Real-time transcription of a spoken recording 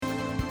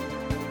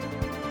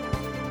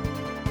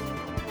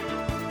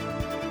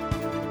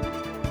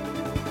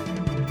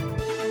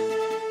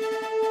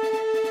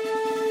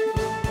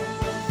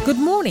Good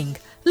morning.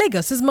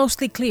 Lagos is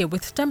mostly clear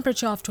with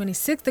temperature of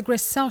 26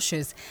 degrees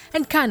Celsius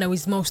and Kano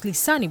is mostly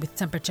sunny with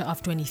temperature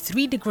of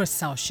 23 degrees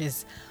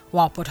Celsius,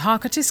 while Port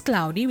Harcourt is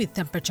cloudy with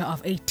temperature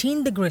of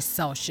 18 degrees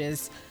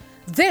Celsius.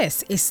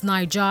 This is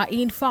Niger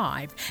in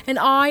 5 and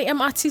I am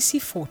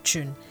Atisi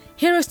Fortune.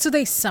 Here is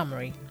today's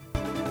summary.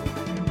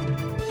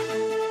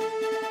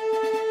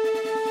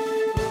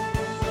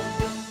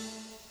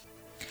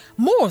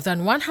 More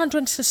than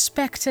 100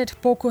 suspected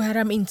Boko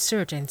Haram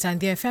insurgents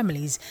and their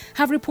families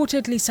have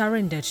reportedly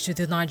surrendered to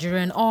the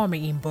Nigerian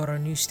army in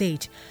Borno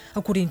State.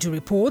 According to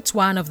reports,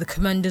 one of the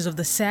commanders of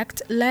the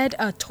sect led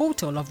a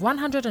total of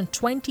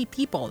 120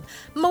 people,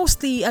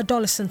 mostly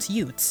adolescent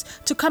youths,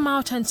 to come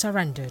out and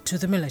surrender to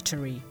the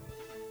military.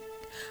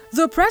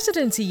 The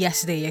presidency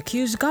yesterday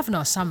accused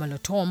Governor Samuel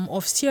Ortom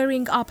of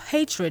stirring up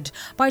hatred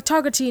by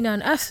targeting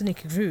an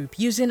ethnic group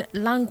using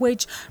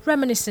language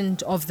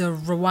reminiscent of the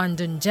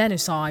Rwandan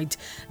genocide.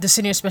 The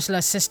senior special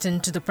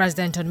assistant to the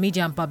president on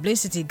media and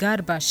publicity,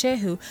 Garba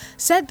Shehu,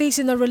 said this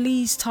in a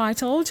release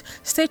titled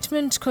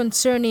Statement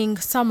Concerning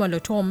Samuel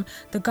Ortom,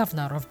 the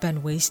governor of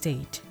Benue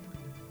State.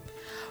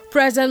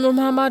 President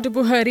Muhammadu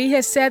Buhari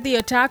has said the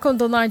attack on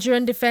the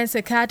Nigerian Defense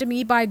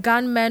Academy by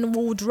gunmen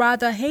would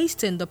rather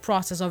hasten the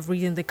process of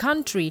ridding the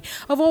country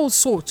of all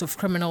sorts of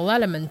criminal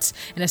elements.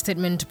 In a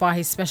statement by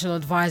his special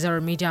advisor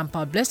on media and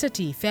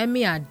publicity,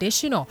 Femi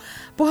Adesina,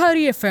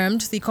 Buhari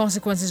affirmed the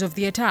consequences of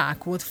the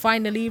attack would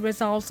finally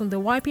result in the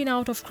wiping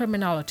out of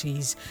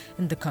criminalities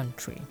in the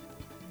country.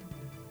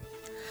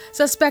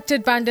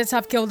 Suspected bandits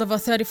have killed over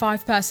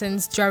 35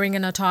 persons during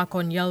an attack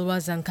on Yelwa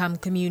Zankam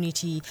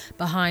community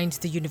behind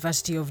the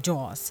University of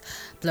Jos.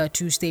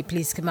 Plateau State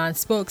Police Command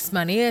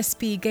spokesman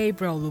ASP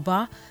Gabriel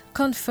Luba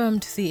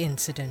confirmed the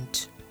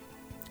incident.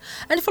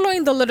 And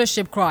following the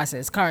leadership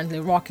crisis currently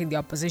rocking the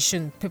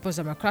opposition People's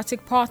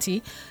Democratic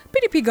Party,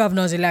 PDP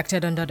governors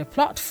elected under the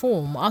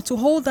platform are to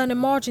hold an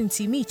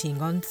emergency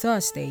meeting on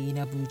Thursday in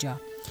Abuja.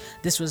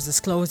 This was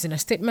disclosed in a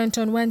statement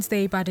on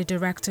Wednesday by the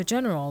Director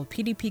General,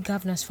 PDP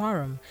Governors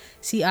Forum,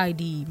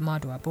 CID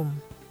Madu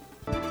Abum.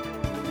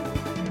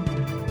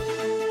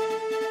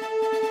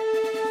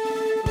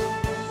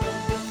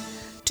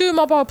 Two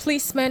mobile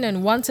policemen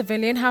and one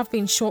civilian have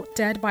been shot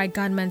dead by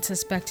gunmen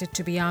suspected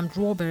to be armed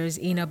robbers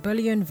in a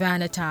bullion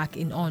van attack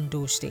in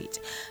Ondo State.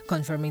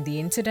 Confirming the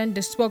incident,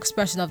 the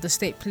spokesperson of the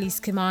State Police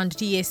Command,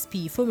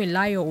 DSP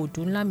Fumilayo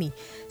Odunlami,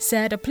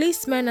 said a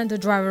policeman and the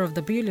driver of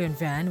the bullion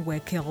van were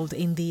killed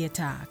in the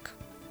attack.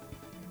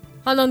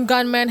 Unknown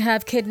gunmen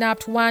have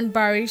kidnapped one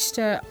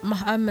barrister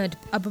Muhammad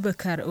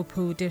Abubakar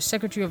Upu, the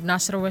Secretary of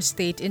Nasarawa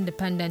State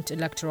Independent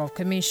Electoral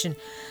Commission.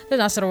 The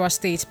Nasarawa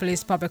State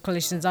Police Public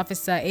Relations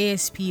Officer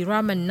ASP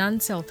Raman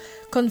Nansel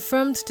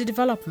confirmed the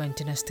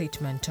development in a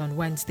statement on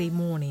Wednesday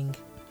morning.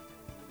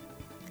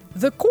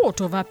 The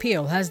Court of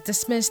Appeal has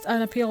dismissed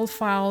an appeal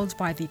filed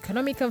by the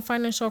Economic and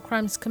Financial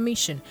Crimes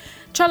Commission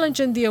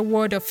challenging the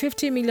award of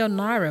 50 million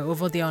naira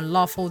over the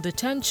unlawful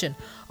detention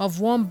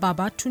of one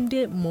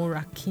Babatunde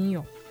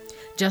Morakinyo.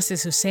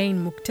 Justice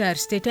Hussein Mukhtar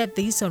stated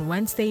this on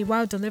Wednesday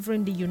while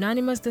delivering the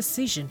unanimous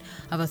decision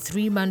of a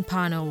three-man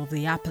panel of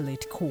the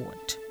Appellate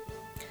Court.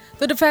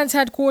 The defense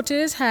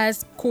headquarters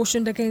has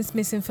cautioned against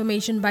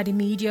misinformation by the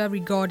media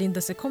regarding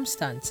the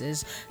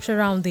circumstances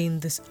surrounding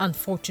this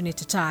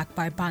unfortunate attack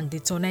by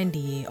bandits on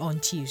NDA on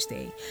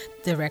Tuesday.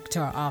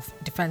 Director of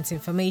Defense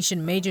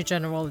Information Major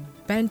General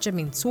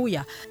Benjamin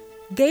Soya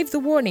gave the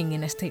warning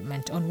in a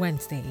statement on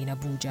Wednesday in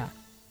Abuja.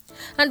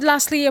 And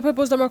lastly, a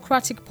People's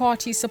Democratic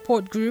Party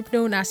support group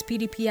known as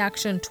PDP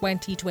Action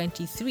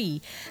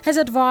 2023 has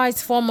advised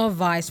former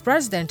Vice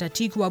President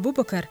Atiku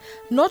Abubakar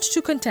not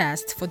to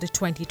contest for the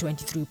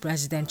 2023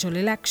 presidential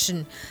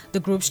election. The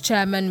group's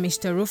chairman,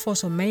 Mr.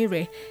 Rufus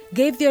Omeire,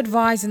 gave the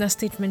advice in a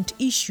statement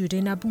issued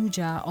in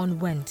Abuja on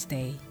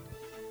Wednesday.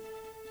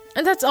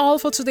 And that's all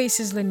for today's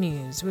Sizzler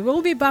News. We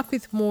will be back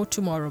with more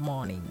tomorrow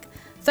morning.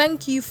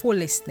 Thank you for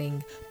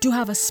listening. Do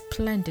have a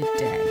splendid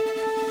day.